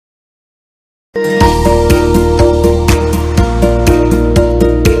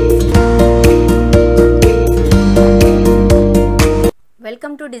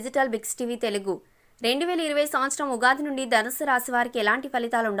Digital Biks TV Telugu 2020 సంవత్సరం ఉగాది నుండి ధనుసు రాశి వారికి ఎలాంటి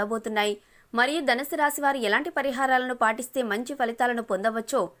ఫలితాలు ఉండబోతున్నాయి మరియు ధనుసు రాశి వారు ఎలాంటి పరిహారాలను పాటిస్తే మంచి ఫలితాలను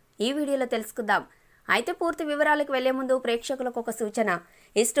పొందవచ్చో ఈ వీడియోలో తెలుసుకుందాం. అయితే పూర్తి వివరాలకు వెళ్లే ముందు ప్రేక్షకులకు ఒక సూచన.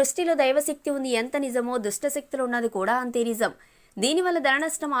 ఈ సృష్టిలో దైవశక్తి ఉంది ఎంత నిజమో దుష్ట శక్తులు ఉన్నది కూడా అంతే నిజం. దీనివల్ల ధన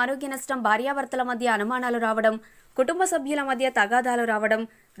నష్టం, ఆరోగ్య నష్టం, భార్యాభర్తల మధ్య అనుమానాలు రావడం, కుటుంబ సభ్యుల మధ్య తగాదాలు రావడం,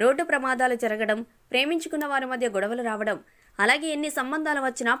 రోడ్డు ప్రమాదాలు జరగడం, ప్రేమించుకున్న వారి మధ్య గొడవలు రావడం, అలాగే ఎన్ని సంబంధాలు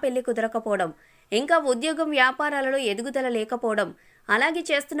వచ్చినా పెళ్లి కుదరకపోవడం, ఇంకా ఉద్యోగం వ్యాపారాలలో ఎదుగుదల లేకపోవడం, అలాగే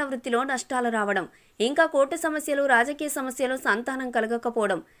చేస్తున్న వృత్తిలో నష్టాలు రావడం, ఇంకా కోర్టు సమస్యలు, రాజకీయ సమస్యలు, సంతానం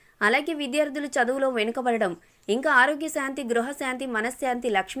కలగకపోవడం, అలాగే విద్యార్థులు చదువులో వెనుకబడడం, ఇంకా ఆరోగ్య శాంతి, గృహ శాంతి, మనశ్శాంతి,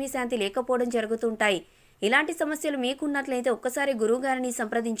 లక్ష్మీ శాంతి లేకపోవడం జరుగుతుంటాయి. ఇలాంటి సమస్యలు మీకున్నట్లయితే ఒక్కసారి గురువుగారిని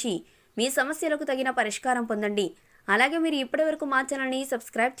సంప్రదించి మీ సమస్యలకు తగిన పరిష్కారం పొందండి. అలాగే మీరు ఇప్పటివరకు మా ఛానల్ని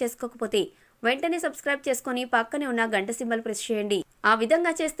సబ్స్క్రైబ్ చేసుకోకపోతే వెంటనే సబ్స్క్రైబ్ చేసుకుని పక్కనే ఉన్న గంట సింబల్ ప్రెస్ చేయండి. ఆ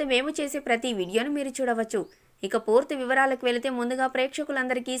విధంగా చేస్తే మేము చేసే ప్రతి వీడియోను మీరు చూడవచ్చు. ఇక పూర్తి వివరాలకు వెళితే ముందుగా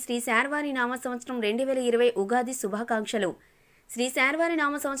ప్రేక్షకులందరికీ శ్రీ శార్వారి నామ సంవత్సరం 2020 ఉగాది శుభాకాంక్షలు. శ్రీ శార్వారి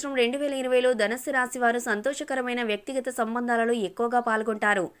నామ సంవత్సరం 2020లో ధనుస్సు రాశి వారు సంతోషకరమైన వ్యక్తిగత సంబంధాలలో ఎక్కువగా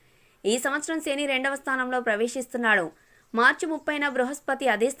పాల్గొంటారు. ఈ సంవత్సరం శని 2వ స్థానంలో ప్రవేశిస్తున్నాడు. మార్చి 30న బృహస్పతి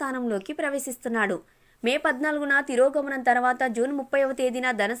అదే స్థానంలోకి ప్రవేశిస్తున్నాడు. మే 14న తిరోగమనం తర్వాత జూన్ 30వ తేదీన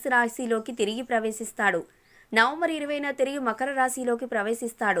ధనుస్సు రాశిలోకి తిరిగి ప్రవేశిస్తాడు. నవంబర్ 20న తిరిగి మకర రాశిలోకి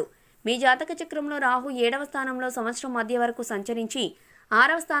ప్రవేశిస్తాడు. మీ జాతక చక్రంలో రాహు 7వ స్థానంలో సంవత్సరం మధ్య వరకు సంచరించి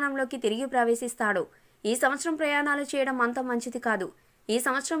 6వ స్థానంలోకి తిరిగి ప్రవేశిస్తాడు. ఈ సంవత్సరం ప్రయాణాలు చేయడం అంత మంచిది కాదు. ఈ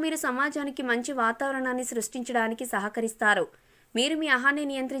సంవత్సరం మీరు సమాజానికి మంచి వాతావరణాన్ని సృష్టించడానికి సహకరిస్తారు. మీరు మీ ఆహాన్ని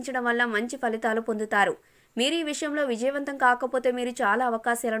నియంత్రించడం వల్ల మంచి ఫలితాలు పొందుతారు. మీరు ఈ విషయంలో విజయవంతం కాకపోతే మీరు చాలా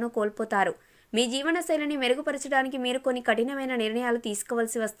అవకాశాలను కోల్పోతారు. మీ జీవన శైలిని మెరుగుపరచడానికి మీరు కొన్ని కఠినమైన నిర్ణయాలు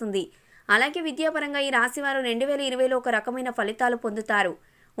తీసుకోవాల్సి వస్తుంది. అలాగే విద్యాపరంగా ఈ రాశివారు 2020లో ఒక రకమైన ఫలితాలు పొందుతారు.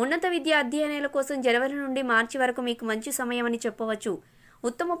 ఉన్నత విద్యా అధ్యయనాల కోసం జనవరి నుండి మార్చి వరకు మీకు మంచి సమయం అని చెప్పవచ్చు.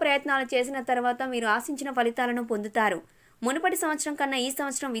 ఉత్తమ ప్రయత్నాలు చేసిన తర్వాత మీరు ఆశించిన ఫలితాలను పొందుతారు. మునుపటి సంవత్సరం కన్నా ఈ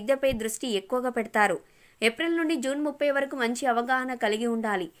సంవత్సరం విద్యపై దృష్టి ఎక్కువగా పెడతారు. ఏప్రిల్ నుండి జూన్ 30 వరకు మంచి అవగాహన కలిగి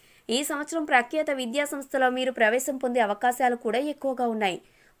ఉండాలి. ఈ సంవత్సరం ప్రఖ్యాత విద్యా సంస్థలో మీరు ప్రవేశం పొందే అవకాశాలు కూడా ఎక్కువగా ఉన్నాయి.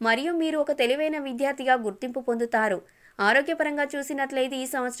 మరియు మీరు ఒక తెలివైన విద్యార్థిగా గుర్తింపు పొందుతారు. ఆరోగ్యపరంగా చూసినట్లయితే ఈ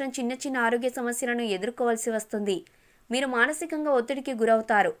సంవత్సరం చిన్న చిన్న ఆరోగ్య సమస్యలను ఎదుర్కోవాల్సి వస్తుంది. మీరు మానసికంగా ఒత్తిడికి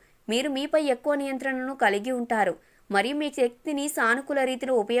గురవుతారు. మీరు మీపై ఎక్కువ నియంత్రణను కలిగి ఉంటారు మరియు మీ శక్తిని సానుకూల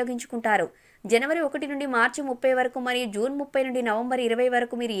రీతిలో ఉపయోగించుకుంటారు. జనవరి 1 నుండి మార్చి 30 వరకు మరియు జూన్ 30 నుండి నవంబర్ 20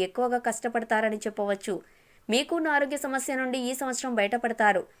 వరకు మీరు ఎక్కువగా కష్టపడతారని చెప్పవచ్చు. మీకున్న ఆరోగ్య సమస్య నుండి ఈ సంవత్సరం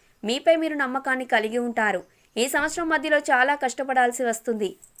బయటపడతారు. మీపై మీరు నమ్మకాన్ని కలిగి ఉంటారు. ఈ సంవత్సరం మధ్యలో చాలా కష్టపడాల్సి వస్తుంది.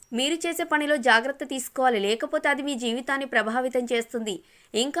 మీరు చేసే పనిలో జాగ్రత్త తీసుకోవాలి, లేకపోతే అది మీ జీవితాన్ని ప్రభావితం చేస్తుంది.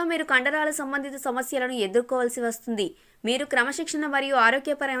 ఇంకా మీరు కండరాల సంబంధిత సమస్యలను ఎదుర్కోవాల్సి వస్తుంది. మీరు క్రమశిక్షణ మరియు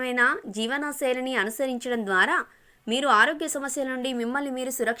ఆరోగ్యపరమైన జీవనశైలిని అనుసరించడం ద్వారా మీరు ఆరోగ్య సమస్యల నుండి మిమ్మల్ని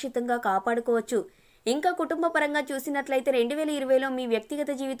మీరు సురక్షితంగా కాపాడుకోవచ్చు. ఇంకా కుటుంబ పరంగా చూసినట్లయితే 2020లో మీ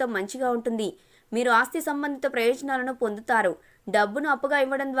వ్యక్తిగత జీవితం మంచిగా ఉంటుంది. మీరు ఆస్తి సంబంధిత ప్రయోజనాలను పొందుతారు. డబ్బును అప్పుగా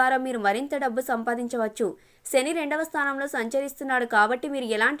ఇవ్వడం ద్వారా మీరు మరింత డబ్బు సంపాదించవచ్చు. శని 2వ స్థానంలో సంచరిస్తున్నాడు కాబట్టి మీరు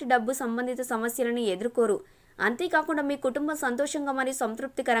ఎలాంటి డబ్బు సంబంధిత సమస్యలను ఎదుర్కోరు. అంతేకాకుండా మీ కుటుంబం సంతోషంగా మరియు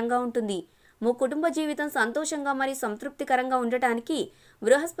సంతృప్తికరంగా ఉంటుంది. మీ కుటుంబ జీవితం సంతోషంగా మరియు సంతృప్తికరంగా ఉండటానికి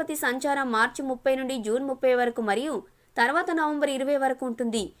బృహస్పతి సంచారం మార్చి 30 నుండి జూన్ 30 వరకు మరియు తర్వాత నవంబర్ 20 వరకు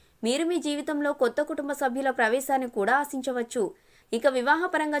ఉంటుంది. మీరు మీ జీవితంలో కొత్త కుటుంబ సభ్యుల ప్రవేశాన్ని కూడా ఆశించవచ్చు. ఇక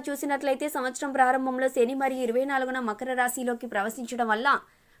వివాహపరంగా చూసినట్లయితే సంవత్సరం ప్రారంభంలో శని మరియు 24న మకర రాశిలోకి ప్రవేశించడం వల్ల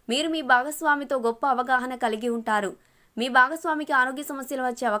మీరు మీ భాగస్వామితో గొప్ప అవగాహన కలిగి ఉంటారు. మీ భాగస్వామికి ఆరోగ్య సమస్యలు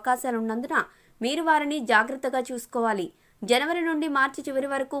వచ్చే అవకాశాలు ఉన్నందున మీరు వారిని జాగ్రత్తగా చూసుకోవాలి. జనవరి నుండి మార్చి చివరి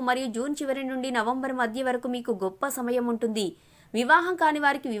వరకు మరియు జూన్ చివరి నుండి నవంబర్ మధ్య వరకు మీకు గొప్ప సమయం ఉంటుంది. వివాహం కాని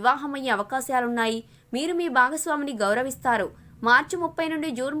వారికి వివాహం అయ్యే అవకాశాలున్నాయి. మీరు మీ భాగస్వామిని గౌరవిస్తారు. మార్చి 30 నుండి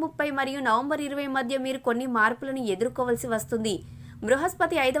జూన్ 30 మరియు నవంబర్ 20 మధ్య మీరు కొన్ని మార్పులను ఎదుర్కోవాల్సి వస్తుంది.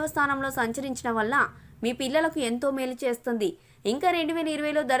 బృహస్పతి 5వ స్థానంలో సంచరించడం వల్ల మీ పిల్లలకు ఎంతో మేలు చేస్తుంది. ఇంకా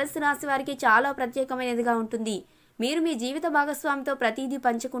 2020లో ధనుస్సు రాశి వారికి చాలా ప్రత్యేకమైనదిగా ఉంటుంది. మీరు మీ జీవిత భాగస్వామితో ప్రతిదీ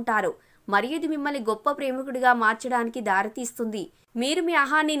పంచుకుంటారు మరియు ఇది మిమ్మల్ని గొప్ప ప్రేమికుడిగా మార్చడానికి దారితీస్తుంది. మీరు మీ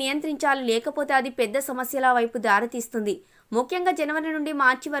ఆహాన్ని నియంత్రించాలి, లేకపోతే అది పెద్ద సమస్యల వైపు దారితీస్తుంది. ముఖ్యంగా జనవరి నుండి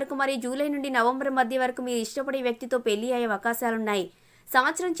మార్చి వరకు మరియు జూలై నుండి నవంబర్ మధ్య వరకు మీరు ఇష్టపడే వ్యక్తితో పెళ్లి అయ్యే అవకాశాలున్నాయి.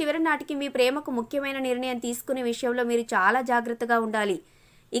 సంవత్సరం చివరి నాటికి మీ ప్రేమకు ముఖ్యమైన నిర్ణయం తీసుకునే విషయంలో మీరు చాలా జాగ్రత్తగా ఉండాలి.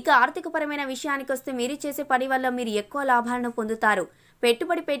 ఇక ఆర్థికపరమైన విషయానికి వస్తే మీరు చేసే పని వల్ల మీరు ఎక్కువ లాభాలను పొందుతారు.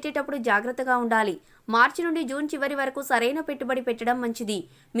 పెట్టుబడి పెట్టేటప్పుడు జాగ్రత్తగా ఉండాలి. మార్చి నుండి జూన్ చివరి వరకు సరైన పెట్టుబడి పెట్టడం మంచిది.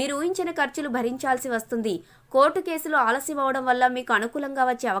 మీరు ఊహించిన ఖర్చులు భరించాల్సి వస్తుంది. కోర్టు కేసులు ఆలస్యం అవడం వల్ల మీకు అనుకూలంగా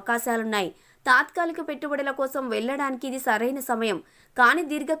వచ్చే అవకాశాలున్నాయి. తాత్కాలిక పెట్టుబడుల కోసం వెళ్ళడానికి ఇది సరైన సమయం. కానీ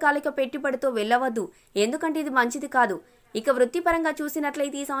దీర్ఘకాలిక పెట్టుబడితో వెళ్ళవద్దు, ఎందుకంటే ఇది మంచిది కాదు. ఇక వృత్తిపరంగా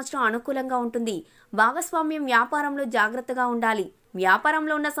చూసినట్లయితే ఈ సంవత్సరం అనుకూలంగా ఉంటుంది. భాగస్వామ్యం వ్యాపారంలో జాగ్రత్తగా ఉండాలి.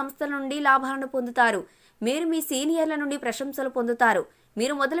 వ్యాపారంలో ఉన్న సంస్థల నుండి లాభాలను పొందుతారు. మీరు మీ సీనియర్ల నుండి ప్రశంసలు పొందుతారు.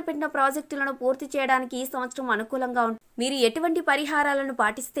 మీరు మొదలుపెట్టిన ప్రాజెక్టులను పూర్తి చేయడానికి ఈ సంవత్సరం అనుకూలంగా ఉంటుంది. మీరు ఎటువంటి పరిహారాలను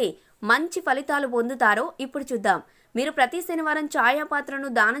పాటిస్తే మంచి ఫలితాలు పొందుతారో ఇప్పుడు చూద్దాం. మీరు ప్రతి శనివారం ఛాయాపాత్రను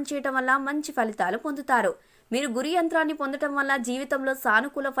దానం చేయటం వల్ల మంచి ఫలితాలు పొందుతారు. మీరు గురి యంత్రాన్ని పొందటం వల్ల జీవితంలో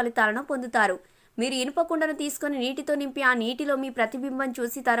సానుకూల ఫలితాలను పొందుతారు. మీరు ఇనుప కుండను తీసుకుని నీటితో నింపి ఆ నీటిలో మీ ప్రతిబింబం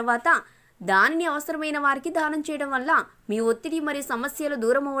చూసి తర్వాత దానిని అవసరమైన వారికి దానం చేయడం వల్ల మీ ఒత్తిడి మరియు సమస్యలు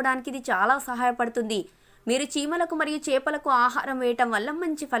దూరం అవ్వడానికి ఇది చాలా సహాయపడుతుంది. మీరు చీమలకు మరియు చేపలకు ఆహారం వేయటం వల్ల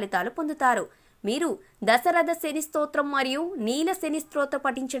మంచి ఫలితాలు పొందుతారు. మీరు దశరథ శని స్తోత్రం మరియు నీల శని స్తోత్రం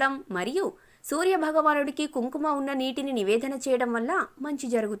పఠించడం మరియు సూర్య భగవానుడికి కుంకుమ ఉన్న నీటిని నివేదన చేయడం వల్ల మంచి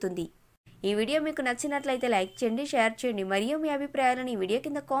జరుగుతుంది. ఈ వీడియో మీకు నచ్చినట్లయితే లైక్ చేయండి, షేర్ చేయండి మరియు మీ అభిప్రాయాలను ఈ వీడియో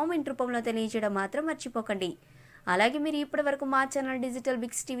కింద కామెంట్ రూపంలో తెలియజేయడం మాత్రం మర్చిపోకండి. అలాగే మీరు ఇప్పటివరకు మా ఛానల్ డిజిటల్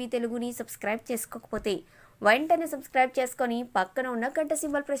బిక్స్ టీవీ తెలుగుని సబ్స్క్రైబ్ చేసుకోకపోతే వెంటనే సబ్స్క్రైబ్ చేసుకొని పక్కన ఉన్న గంట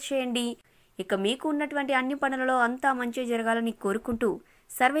సింబల్ ప్రెస్ చేయండి. ఇక మీకు ఉన్నటువంటి అన్ని పనులలో అంతా మంచి జరగాలని కోరుకుంటూ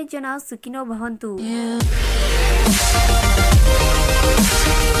సర్వే జన సుఖినో భవంతు.